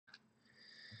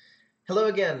Hello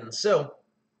again. So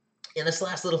in this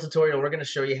last little tutorial, we're going to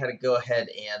show you how to go ahead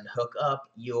and hook up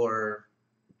your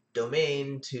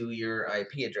domain to your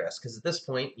IP address. Because at this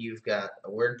point, you've got a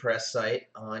WordPress site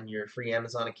on your free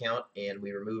Amazon account, and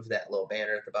we removed that little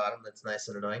banner at the bottom that's nice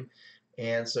and annoying.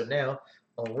 And so now,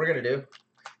 all we're going to do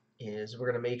is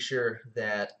we're going to make sure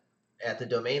that at the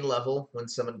domain level, when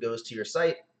someone goes to your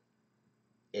site,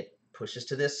 it pushes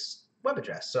to this web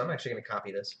address. So I'm actually going to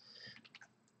copy this.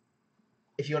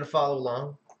 If you want to follow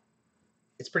along,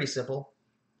 it's pretty simple.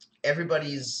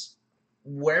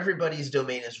 Where everybody's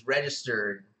domain is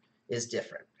registered is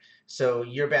different. So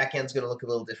your backend's going to look a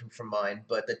little different from mine,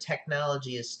 but the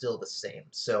technology is still the same.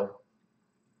 So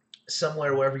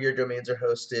somewhere wherever your domains are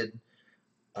hosted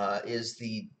is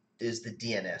the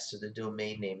DNS, or the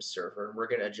domain name server, and we're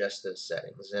going to adjust those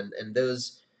settings. And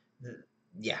those,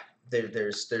 yeah,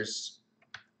 there's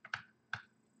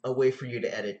a way for you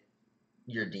to edit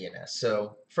your DNS.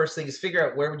 So first thing is figure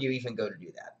out where would you even go to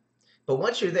do that. But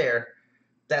once you're there,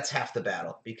 that's half the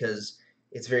battle, because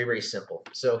it's very, very simple.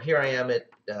 So here I am at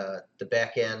the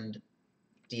backend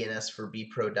DNS for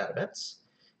bpro.events,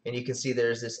 and you can see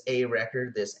there's this A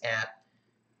record, this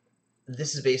 @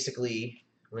 This is basically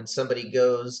when somebody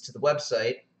goes to the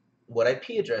website, what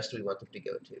IP address do we want them to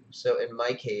go to? So in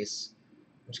my case,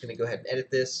 I'm just going to go ahead and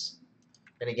edit this.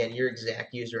 And again, your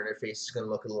exact user interface is going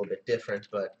to look a little bit different,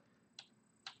 but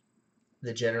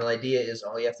the general idea is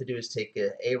all you have to do is take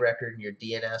a record in your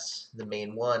DNS, the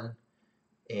main one,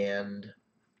 and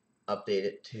update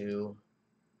it to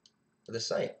the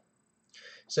site.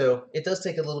 So it does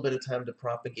take a little bit of time to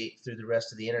propagate through the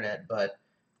rest of the internet, but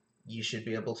you should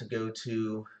be able to go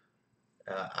to,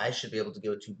 I should be able to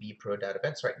go to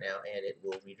bpro.events right now, and it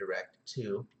will redirect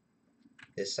to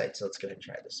this site. So let's go ahead and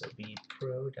try this. So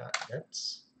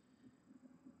bpro.events.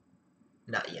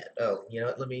 Not yet. Oh, you know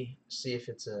what? Let me see if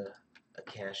it's a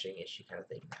caching issue kind of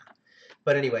thing now.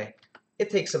 But anyway,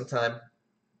 it takes some time,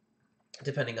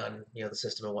 depending on the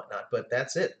system and whatnot. But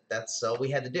that's it. That's all we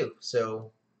had to do.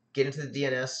 So get into the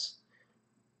DNS,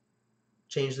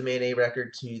 change the main A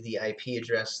record to the IP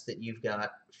address that you've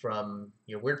got from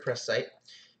your WordPress site,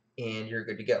 and you're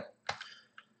good to go.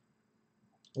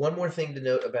 One more thing to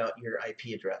note about your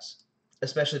IP address,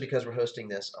 especially because we're hosting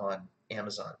this on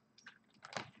Amazon.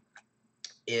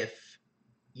 If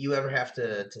you ever have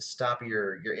to stop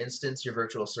your instance, your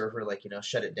virtual server, like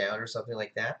shut it down or something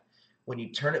like that, when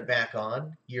you turn it back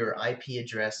on, your IP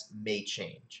address may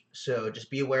change. So just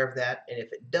be aware of that, and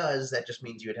if it does, that just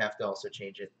means you would have to also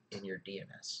change it in your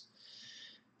DNS.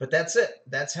 But that's it.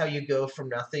 That's how you go from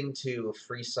nothing to a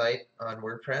free site on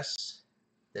WordPress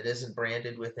that isn't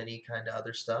branded with any kind of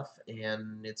other stuff,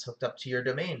 and it's hooked up to your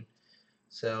domain.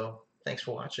 So thanks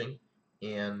for watching,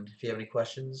 and if you have any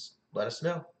questions, let us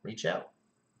know. Reach out.